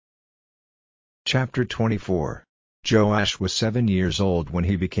Chapter 24. Joash was 7 years old when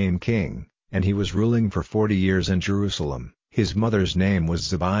he became king, and he was ruling for 40 years in Jerusalem. His mother's name was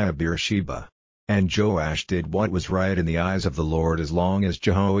Zibiah Beersheba. And Joash did what was right in the eyes of the Lord as long as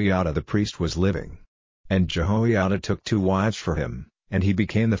Jehoiada the priest was living. And Jehoiada took 2 wives for him, and he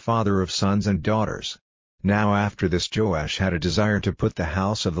became the father of sons and daughters. Now after this Joash had a desire to put the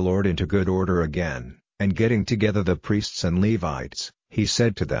house of the Lord into good order again, and getting together the priests and Levites, he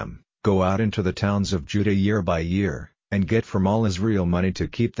said to them, "Go out into the towns of Judah year by year, and get from all Israel money to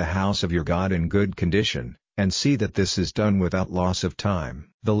keep the house of your God in good condition, and see that this is done without loss of time."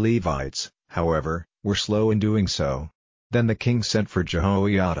 The Levites, however, were slow in doing so. Then the king sent for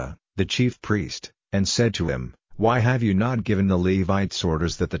Jehoiada, the chief priest, and said to him, "Why have you not given the Levites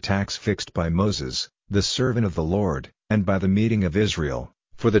orders that the tax fixed by Moses, the servant of the Lord, and by the meeting of Israel,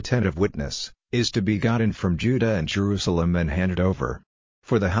 for the tent of witness, is to be gotten from Judah and Jerusalem and handed over?"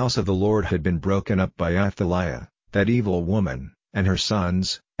 For the house of the Lord had been broken up by Athaliah, that evil woman, and her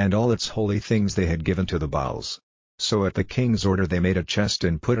sons, and all its holy things they had given to the Baals. So at the king's order they made a chest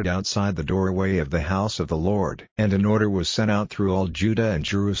and put it outside the doorway of the house of the Lord. And an order was sent out through all Judah and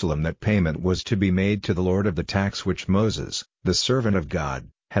Jerusalem that payment was to be made to the Lord of the tax which Moses, the servant of God,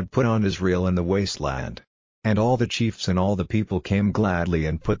 had put on Israel in the wasteland. And all the chiefs and all the people came gladly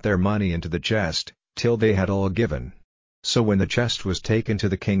and put their money into the chest, till they had all given. So when the chest was taken to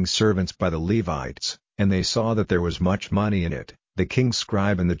the king's servants by the Levites, and they saw that there was much money in it, the king's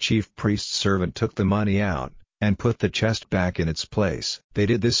scribe and the chief priest's servant took the money out, and put the chest back in its place. They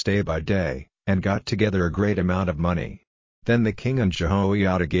did this day by day, and got together a great amount of money. Then the king and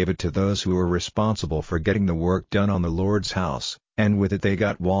Jehoiada gave it to those who were responsible for getting the work done on the Lord's house, and with it they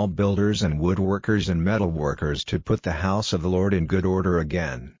got wall builders and woodworkers and metal workers to put the house of the Lord in good order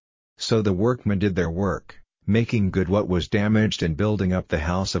again. So the workmen did their work, making good what was damaged and building up the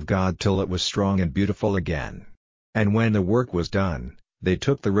house of God till it was strong and beautiful again. And when the work was done, they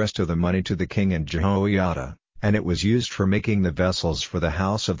took the rest of the money to the king and Jehoiada, and it was used for making the vessels for the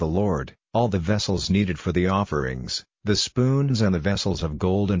house of the Lord, all the vessels needed for the offerings, the spoons and the vessels of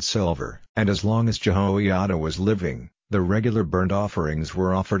gold and silver. And as long as Jehoiada was living, the regular burnt offerings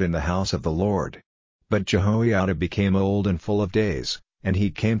were offered in the house of the Lord. But Jehoiada became old and full of days, and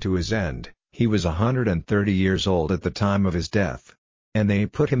he came to his end. He was 130 years old at the time of his death. And they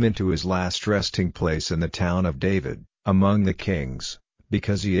put him into his last resting place in the town of David, among the kings,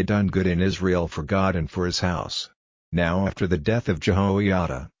 because he had done good in Israel for God and for his house. Now after the death of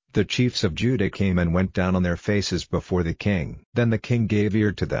Jehoiada, the chiefs of Judah came and went down on their faces before the king. Then the king gave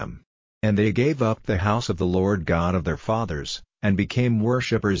ear to them. And they gave up the house of the Lord God of their fathers, and became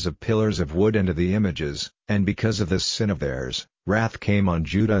worshippers of pillars of wood and of the images, and because of this sin of theirs, wrath came on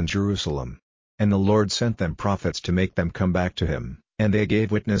Judah and Jerusalem. And the Lord sent them prophets to make them come back to him, and they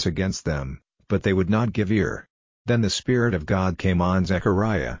gave witness against them, but they would not give ear. Then the Spirit of God came on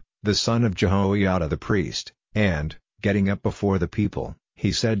Zechariah, the son of Jehoiada the priest, and, getting up before the people,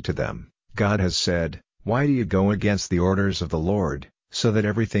 he said to them, "God has said, why do you go against the orders of the Lord, so that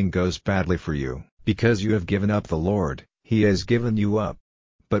everything goes badly for you? Because you have given up the Lord, he has given you up."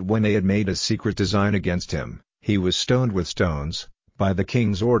 But when they had made a secret design against him, he was stoned with stones, by the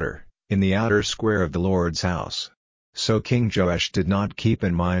king's order, in the outer square of the Lord's house. So King Joash did not keep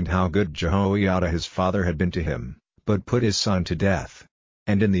in mind how good Jehoiada his father had been to him, but put his son to death.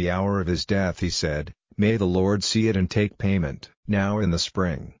 And in the hour of his death he said, "May the Lord see it and take payment." Now in the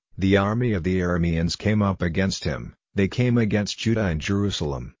spring, the army of the Arameans came up against him. They came against Judah and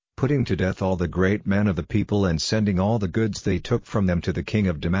Jerusalem, putting to death all the great men of the people and sending all the goods they took from them to the king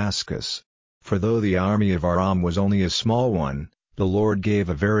of Damascus. For though the army of Aram was only a small one, the Lord gave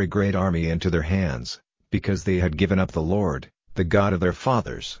a very great army into their hands, because they had given up the Lord, the God of their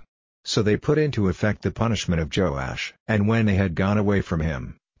fathers. So they put into effect the punishment of Joash. And when they had gone away from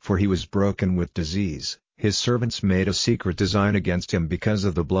him, for he was broken with disease, his servants made a secret design against him because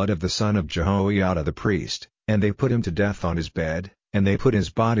of the blood of the son of Jehoiada the priest, and they put him to death on his bed, and they put his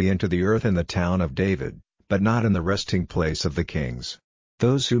body into the earth in the town of David, but not in the resting place of the kings.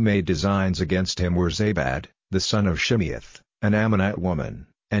 Those who made designs against him were Zabad, the son of Shimeath, an Ammonite woman,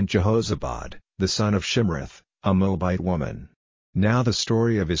 and Jehozabad, the son of Shimrith, a Moabite woman. Now the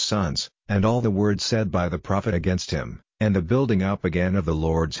story of his sons, and all the words said by the prophet against him, and the building up again of the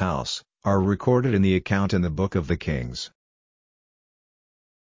Lord's house, are recorded in the account in the book of the Kings.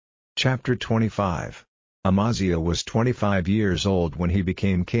 Chapter 25. Amaziah was 25 years old when he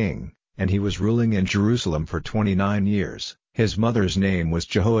became king, and he was ruling in Jerusalem for 29 years. His mother's name was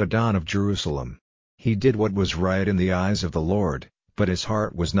Jehoadan of Jerusalem. He did what was right in the eyes of the Lord, but his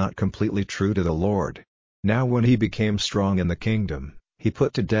heart was not completely true to the Lord. Now when he became strong in the kingdom, He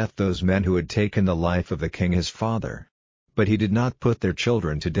put to death those men who had taken the life of the king his father. But he did not put their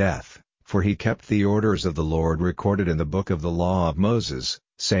children to death, for he kept the orders of the Lord recorded in the book of the law of Moses,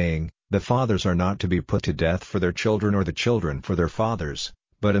 saying, "The fathers are not to be put to death for their children or the children for their fathers,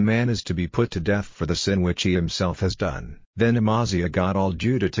 but a man is to be put to death for the sin which he himself has done." Then Amaziah got all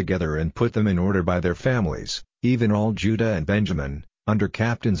Judah together and put them in order by their families, even all Judah and Benjamin, under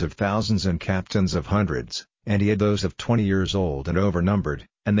captains of thousands and captains of hundreds, and he had those of 20 years old and overnumbered,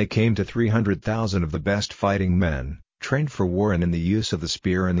 and they came to 300,000 of the best fighting men, trained for war and in the use of the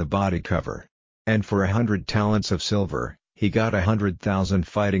spear and the body cover. And for 100 talents of silver, he got 100,000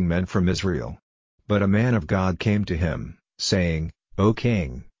 fighting men from Israel. But a man of God came to him, saying, "O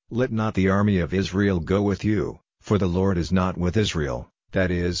king, let not the army of Israel go with you, for the Lord is not with Israel, that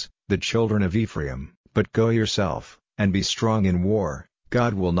is, the children of Ephraim, but go yourself, and be strong in war.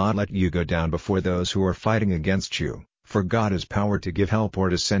 God will not let you go down before those who are fighting against you, for God has power to give help or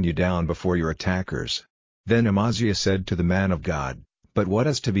to send you down before your attackers." Then Amaziah said to the man of God, "But what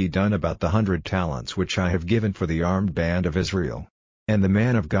is to be done about the 100 talents which I have given for the armed band of Israel?" And the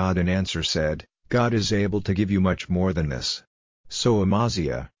man of God in answer said, "God is able to give you much more than this." So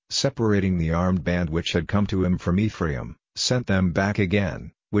Amaziah, separating the armed band which had come to him from Ephraim, sent them back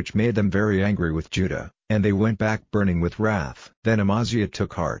again, which made them very angry with Judah, and they went back burning with wrath. Then Amaziah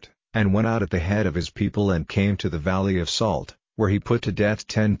took heart, and went out at the head of his people and came to the valley of Salt, where he put to death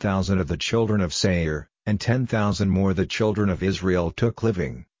 10,000 of the children of Seir, and 10,000 more the children of Israel took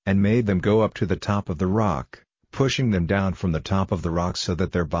living, and made them go up to the top of the rock, pushing them down from the top of the rock so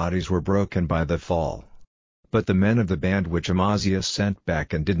that their bodies were broken by the fall. But the men of the band which Amaziah sent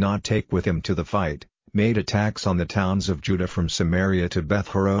back and did not take with him to the fight, made attacks on the towns of Judah from Samaria to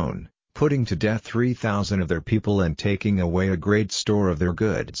Beth-horon, putting to death 3,000 of their people and taking away a great store of their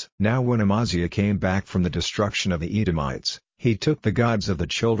goods. Now when Amaziah came back from the destruction of the Edomites, he took the gods of the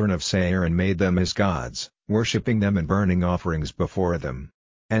children of Seir and made them his gods, worshipping them and burning offerings before them.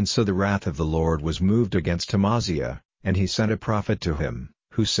 And so the wrath of the Lord was moved against Amaziah, and he sent a prophet to him,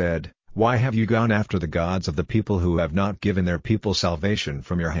 who said, "Why have you gone after the gods of the people who have not given their people salvation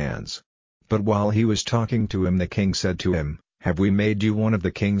from your hands?" But while he was talking to him the king said to him, "Have we made you one of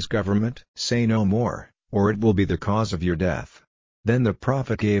the king's government? Say no more, or it will be the cause of your death." Then the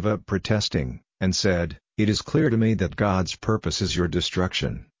prophet gave up protesting, and said, "It is clear to me that God's purpose is your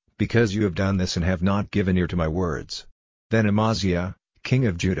destruction, because you have done this and have not given ear to my words." Then Amaziah, king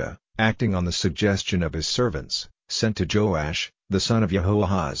of Judah, acting on the suggestion of his servants, sent to Joash, the son of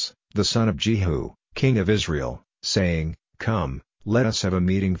Jehoahaz, the son of Jehu, king of Israel, saying, "Come, let us have a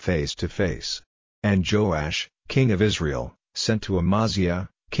meeting face to face." And Joash, king of Israel, sent to Amaziah,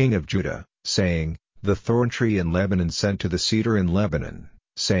 king of Judah, saying, "The thorn tree in Lebanon sent to the cedar in Lebanon,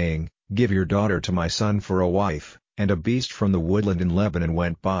 saying, 'Give your daughter to my son for a wife,' and a beast from the woodland in Lebanon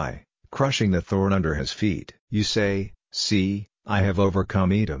went by, crushing the thorn under his feet. You say, 'See, I have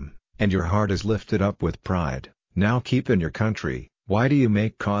overcome Edom,' and your heart is lifted up with pride. Now keep in your country. Why do you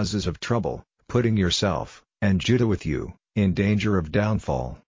make causes of trouble, putting yourself, and Judah with you, in danger of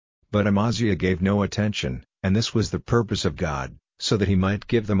downfall?" But Amaziah gave no attention, and this was the purpose of God, so that he might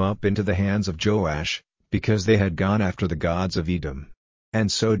give them up into the hands of Joash, because they had gone after the gods of Edom.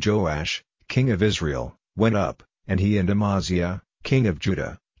 And so Joash, king of Israel, went up, and he and Amaziah, king of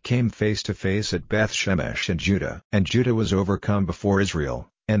Judah, came face to face at Beth-shemesh in Judah. And Judah was overcome before Israel,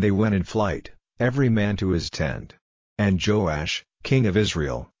 and they went in flight, every man to his tent. And Joash, king of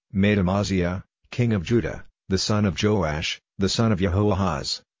Israel, made Amaziah, king of Judah, the son of Joash, the son of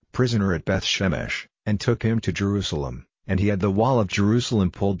Jehoahaz, prisoner at Beth-shemesh, and took him to Jerusalem, and he had the wall of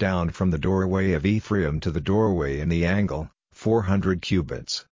Jerusalem pulled down from the doorway of Ephraim to the doorway in the angle, 400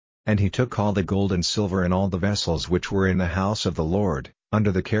 cubits. And he took all the gold and silver and all the vessels which were in the house of the Lord,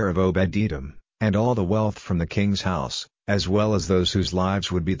 under the care of Obed-Edom, and all the wealth from the king's house, as well as those whose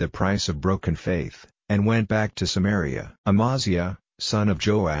lives would be the price of broken faith, and went back to Samaria. Amaziah, son of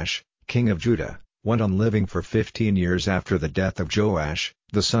Joash, king of Judah, went on living for 15 years after the death of Joash,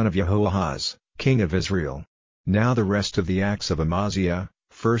 the son of Jehoahaz, king of Israel. Now the rest of the acts of Amaziah,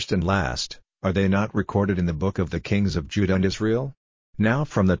 first and last, are they not recorded in the book of the kings of Judah and Israel? Now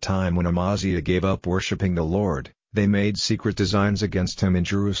from the time when Amaziah gave up worshipping the Lord, they made secret designs against him in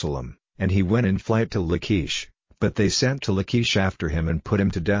Jerusalem, and he went in flight to Lachish, but they sent to Lachish after him and put him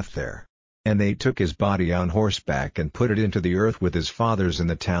to death there. And they took his body on horseback and put it into the earth with his fathers in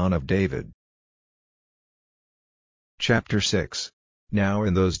the town of David. Chapter 6. Now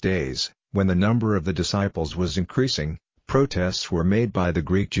in those days, when the number of the disciples was increasing, protests were made by the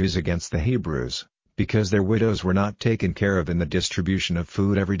Greek Jews against the Hebrews, because their widows were not taken care of in the distribution of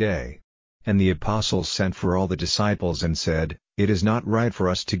food every day. And the apostles sent for all the disciples and said, It is not right for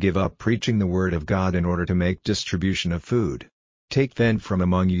us to give up preaching the word of God in order to make distribution of food. Take then from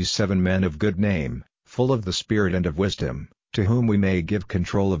among you 7 men of good name, full of the Spirit and of wisdom, to whom we may give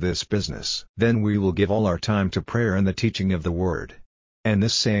control of this business. Then we will give all our time to prayer and the teaching of the word. And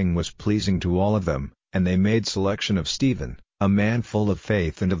this saying was pleasing to all of them, and they made selection of Stephen, a man full of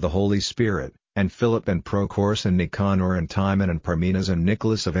faith and of the Holy Spirit, and Philip and Prochorus and Nicanor and Timon and Parmenas and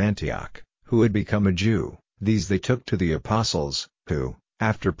Nicholas of Antioch, who had become a Jew. These they took to the apostles, who,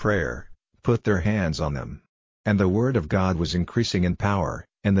 after prayer, put their hands on them. And the word of God was increasing in power,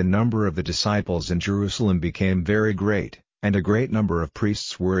 and the number of the disciples in Jerusalem became very great, and a great number of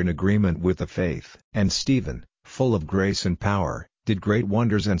priests were in agreement with the faith. And Stephen, full of grace and power, did great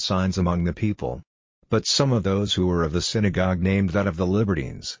wonders and signs among the people. But some of those who were of the synagogue named that of the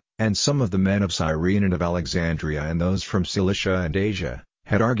Libertines, and some of the men of Cyrene and of Alexandria and those from Cilicia and Asia,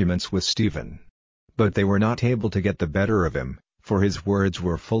 had arguments with Stephen. But they were not able to get the better of him, for his words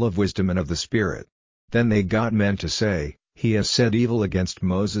were full of wisdom and of the Spirit. Then they got men to say, "He has said evil against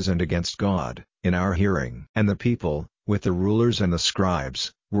Moses and against God, in our hearing." And the people, with the rulers and the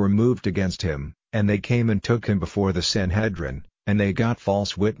scribes, were moved against him, and they came and took him before the Sanhedrin, and they got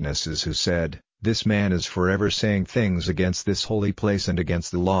false witnesses who said, "This man is forever saying things against this holy place and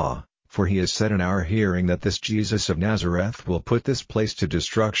against the law, for he has said in our hearing that this Jesus of Nazareth will put this place to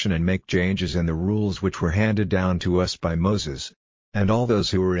destruction and make changes in the rules which were handed down to us by Moses." And all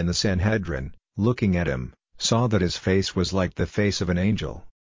those who were in the Sanhedrin, looking at him, saw that his face was like the face of an angel.